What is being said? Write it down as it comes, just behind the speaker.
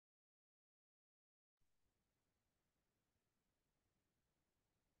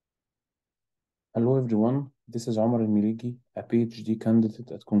Hello everyone, this is Omar Miligi, a PhD candidate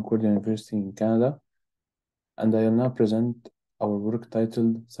at Concordia University in Canada, and I will now present our work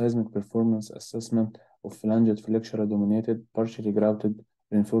titled Seismic Performance Assessment of Flanged Flexural-dominated Partially Grouted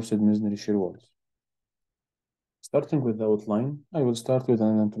Reinforced Masonry Shear Walls. Starting with the outline, I will start with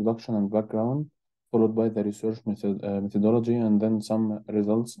an introduction and background, followed by the research methodology, and then some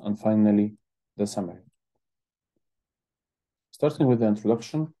results, and finally the summary. Starting with the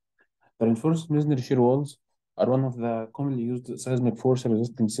introduction, the reinforced masonry shear walls are one of the commonly used seismic force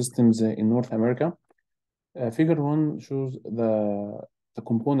resisting systems in North America. Figure 1 shows the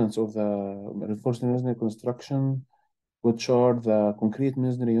components of the reinforced masonry construction, which are the concrete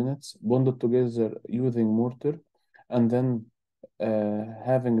masonry units bonded together using mortar, and then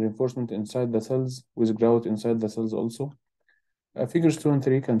having reinforcement inside the cells with grout inside the cells also. Figures 2 and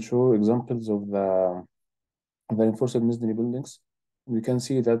 3 can show examples of the reinforced masonry buildings. We can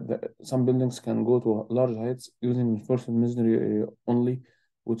see that some buildings can go to large heights using reinforced masonry only,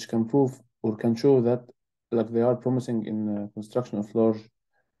 which can prove or can show that they are promising in construction of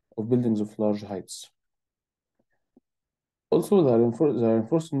buildings of large heights. Also, the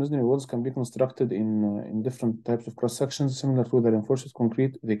reinforced masonry walls can be constructed in different types of cross sections, similar to the reinforced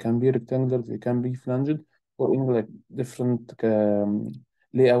concrete. They can be rectangular, they can be flanged, or in different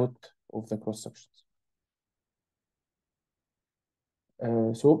layout of the cross sections.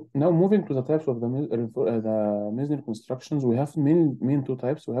 So now moving to the types of the masonry constructions, we have main two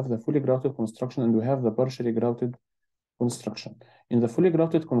types. We have the fully grouted construction and we have the partially grouted construction. In the fully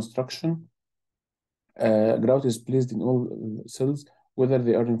grouted construction, grout is placed in all cells, whether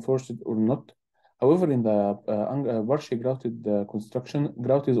they are reinforced or not. However, in the partially grouted construction,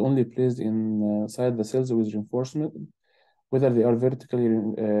 grout is only placed inside the cells with reinforcement, whether they are vertical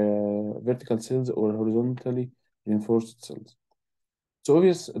cells or horizontally reinforced cells. So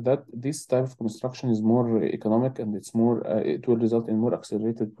obvious that this type of construction is more economic and it will result in more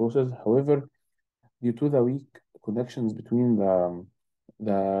accelerated process. However, due to the weak connections between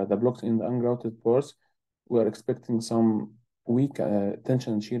the blocks in the ungrouted parts, we are expecting some weak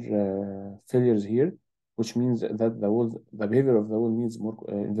tension and shear failures here, which means that the behavior of the wall needs more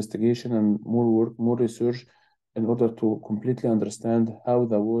investigation and more work, more research in order to completely understand how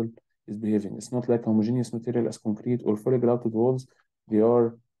the wall is behaving. It's not like homogeneous material as concrete or fully grouted walls. They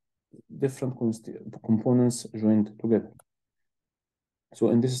are different components joined together.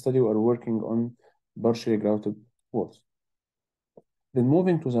 So in this study, we are working on partially grouted walls. Then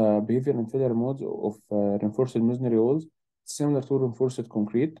moving to the behavior and failure modes of reinforced masonry walls, similar to reinforced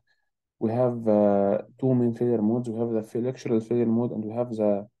concrete, we have two main failure modes. We have the flexural failure mode and we have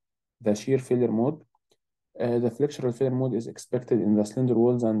the shear failure mode. The flexural failure mode is expected in the slender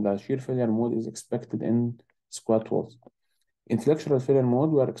walls and the shear failure mode is expected in squat walls. In flexural failure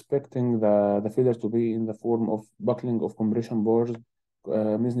mode, we are expecting the failure to be in the form of buckling of compression bars,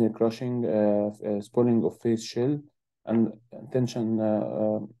 masonry crushing, spalling of face shell, and tension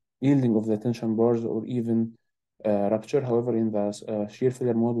yielding of the tension bars, or even rupture. However, in the shear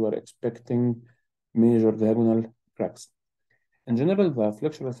failure mode, we are expecting major diagonal cracks. In general, the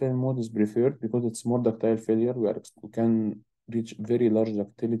flexural failure mode is preferred because it's more ductile failure. We can reach very large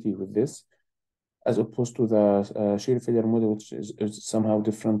ductility with this, as opposed to the shear failure model, which is somehow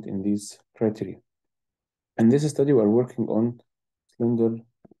different in these criteria. In this study, we are working on slender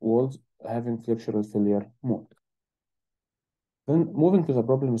walls having flexural failure mode. Then moving to the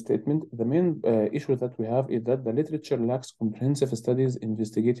problem statement, the main issue that we have is that the literature lacks comprehensive studies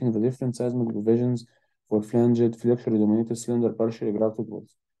investigating the different seismic provisions for flanged, flexural-dominated, slender, partially grouted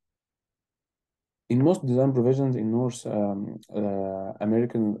walls. In most design provisions in North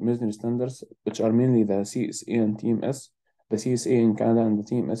American masonry standards, which are mainly the CSA and TMS, the CSA in Canada and the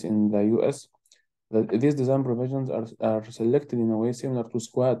TMS in the US, these design provisions are selected in a way similar to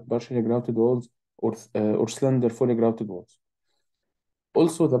squat, partially grouted walls or slender, fully grouted walls.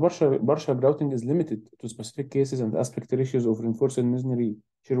 Also, the partial grouting is limited to specific cases and aspect ratios of reinforced masonry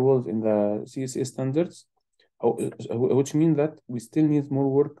shear walls in the CSA standards, which means that we still need more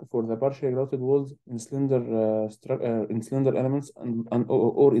work for the partially grouted walls in slender elements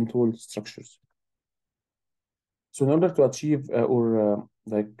or in tall structures. So in order to achieve to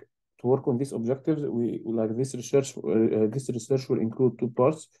work on these objectives, this research will include two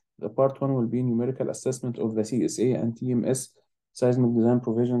parts. The part one will be numerical assessment of the CSA and TMS seismic design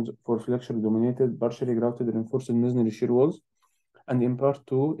provisions for flexural-dominated, partially grouted reinforced masonry shear walls. And in part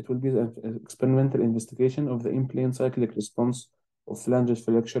two, it will be the experimental investigation of the in-plane cyclic response of flanged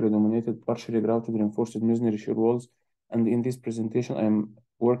flexural-dominated, partially grouted reinforced masonry shear walls. And in this presentation, I am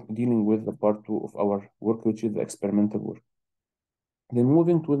dealing with the part two of our work, which is the experimental work. Then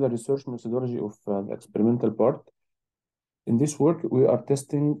moving to the research methodology of the experimental part. In this work, we are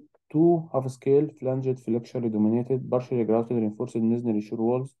testing two half-scale flanged flexural-dominated partially grouted reinforced masonry shear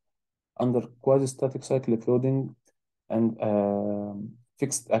walls under quasi-static cyclic loading and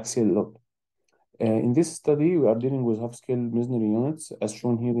fixed axial load. In this study, we are dealing with half-scale masonry units, as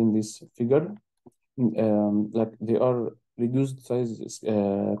shown here in this figure. Like they are reduced size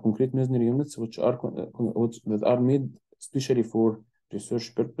concrete masonry units, which that are made especially for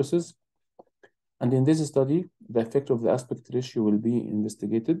research purposes. And in this study, the effect of the aspect ratio will be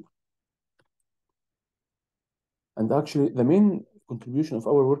investigated. And actually, the main contribution of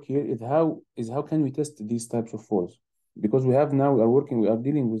our work here is how can we test these types of walls? Because we are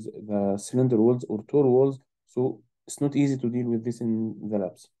dealing with the cylinder walls or tall walls, so it's not easy to deal with this in the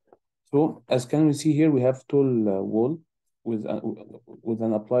labs. So as can we see here, we have tall wall with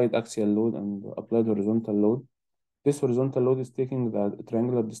an applied axial load and applied horizontal load. This horizontal load is taking the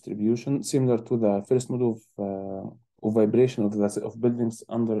triangular distribution similar to the first mode of vibration of buildings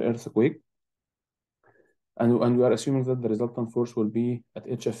under earthquake. And we are assuming that the resultant force will be at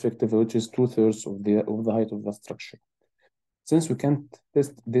H effective, which is 2/3 of the height of the structure. Since we can't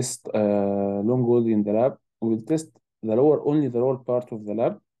test this long wall in the lab, we will test only the lower part of the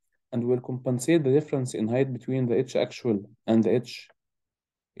lab, and will compensate the difference in height between the H actual and the H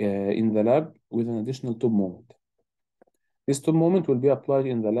in the lab with an additional top moment. This top moment will be applied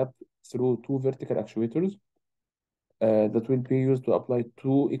in the lab through two vertical actuators that will be used to apply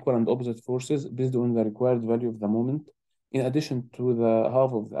two equal and opposite forces based on the required value of the moment, in addition to the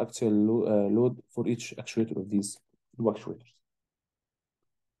half of the axial load for each actuator of these two actuators.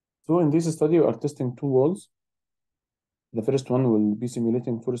 So in this study, we are testing two walls. The first one will be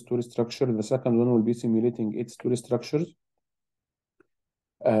simulating four-story structure. The second one will be simulating eight-story structures.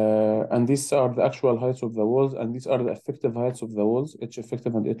 And these are the actual heights of the walls, and these are the effective heights of the walls, H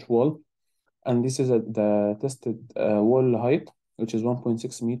effective and H wall. And this is the tested wall height, which is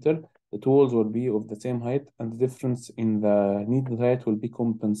 1.6 meter. The two walls will be of the same height, and the difference in the needed height will be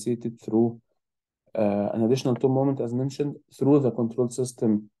compensated through an additional top moment, as mentioned, through the control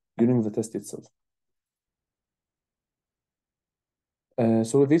system during the test itself.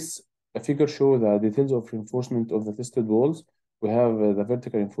 So this figure shows the details of reinforcement of the tested walls. We have the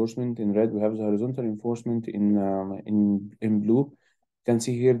vertical reinforcement in red. We have the horizontal reinforcement in blue. You can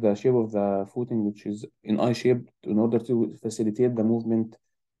see here the shape of the footing, which is in I-shaped, in order to facilitate the movement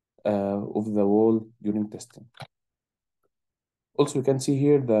of the wall during testing. Also, you can see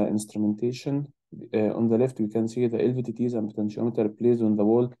here the instrumentation. On the left, we can see the LVTTs and potentiometer placed on the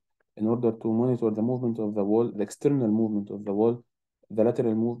wall in order to monitor the movement of the wall, the external movement of the wall, the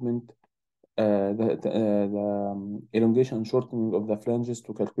lateral movement, the elongation and shortening of the flanges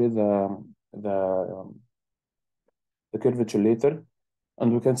to calculate the curvature later.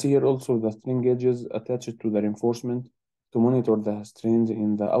 And we can see here also the strain gauges attached to the reinforcement to monitor the strains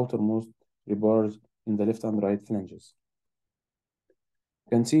in the outermost rebars in the left and right flanges.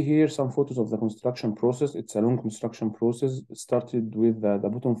 You can see here some photos of the construction process. It's a long construction process. It started with the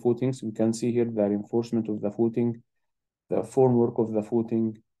bottom footings. We can see here the reinforcement of the footing, the formwork of the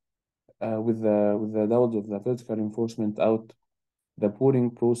footing, with the dowels of the vertical reinforcement out, the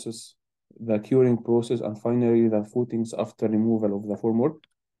pouring process, the curing process, and finally the footings after removal of the formwork.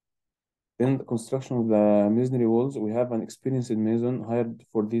 Then the construction of the masonry walls. We have an experienced mason hired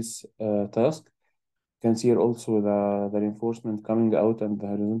for this task. You can see here also the reinforcement coming out and the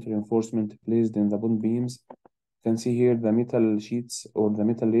horizontal reinforcement placed in the bond beams. You can see here the metal sheets or the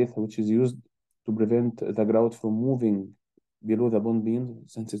metal lath, which is used to prevent the grout from moving below the bond beam,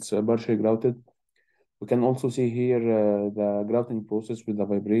 since it's partially grouted. We can also see here the grouting process with the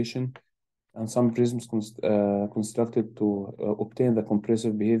vibration and some prisms constructed to obtain the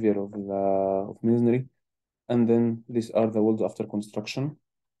compressive behavior of masonry. And then these are the walls after construction.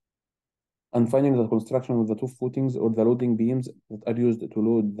 And finally, the construction of the two footings or the loading beams that are used to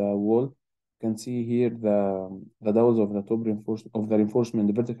load the wall. You can see here the dowels of the top reinforcement,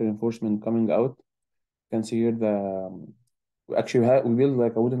 the vertical reinforcement coming out. You can see here we build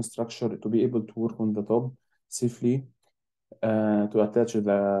like a wooden structure to be able to work on the top safely, to attach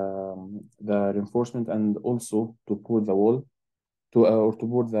the reinforcement and also to pour the wall or to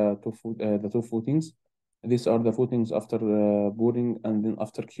pour the two footings. These are the footings after boring and then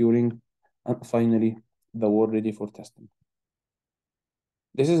after curing, and finally the wall ready for testing.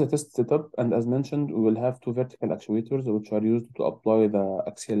 This is a test setup, and as mentioned, we will have two vertical actuators which are used to apply the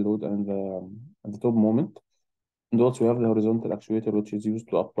axial load and the top moment. And also we have the horizontal actuator, which is used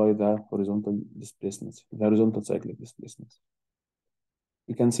to apply the horizontal displacements, the horizontal cyclic displacements.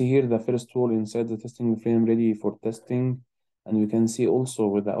 You can see here the first wall inside the testing frame ready for testing. And we can see also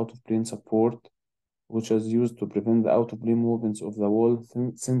with the out-of-plane support, which is used to prevent the out-of-plane movements of the wall,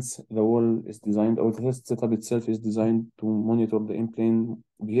 since the wall is designed, or the test setup itself is designed to monitor the in-plane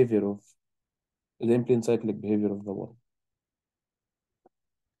behavior of the in-plane cyclic behavior of the wall.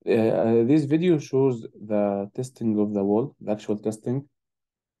 This video shows the testing of the wall, the actual testing.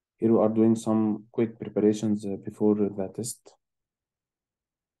 Here we are doing some quick preparations before the test.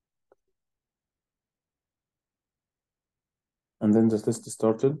 And then the test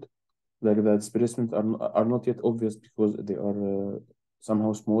started. Like the displacements are not yet obvious because they are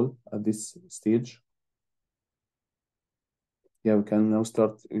somehow small at this stage. Yeah, we can now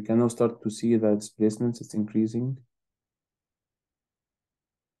start to see the displacements. It's increasing.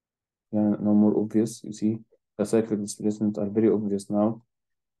 Yeah, now more obvious. You see, the cyclic displacements are very obvious now.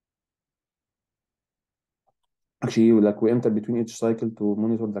 Actually, like we enter between each cycle to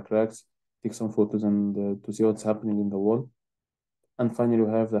monitor the cracks, take some photos, and to see what's happening in the wall. And finally,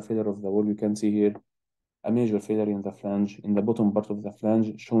 we have the failure of the wall. You can see here a major failure in the flange, in the bottom part of the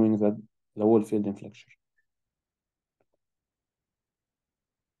flange, showing that the wall failed in flexure.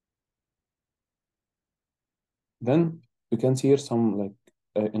 Then we can see here some like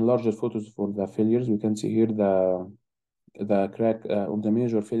enlarged photos for the failures. We can see here the crack of the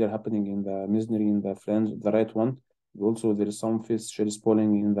major failure happening in the masonry in the flange, the right one. Also, there is some face shell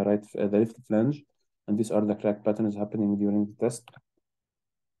spalling in the the left flange, and these are the crack patterns happening during the test.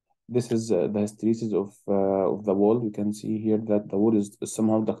 This is the hysteresis of the wall. You can see here that the wall is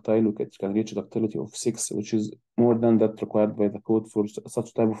somehow ductile. It can reach ductility of 6, which is more than that required by the code for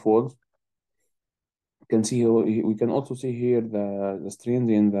such type of walls. You can see we can also see here the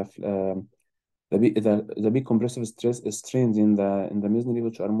strains in the big compressive strains in the masonry,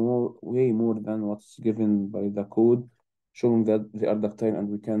 which are way more than what's given by the code, showing that they are ductile and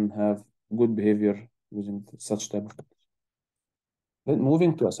we can have good behavior using such type of. Then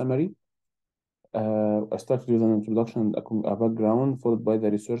moving to a summary, I started with an introduction and a background, followed by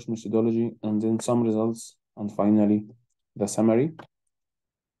the research methodology, and then some results, and finally the summary.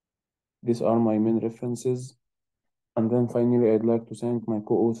 These are my main references. And then finally, I'd like to thank my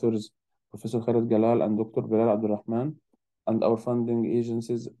co-authors, Professor Khaled Galal and Dr. Bilal Abdurrahman, and our funding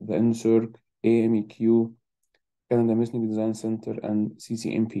agencies, the NSERC, AMEQ, Canada Masonry Design Center, and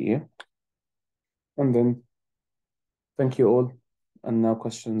CCMPA. And then, thank you all, and now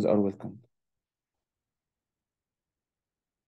questions are welcome.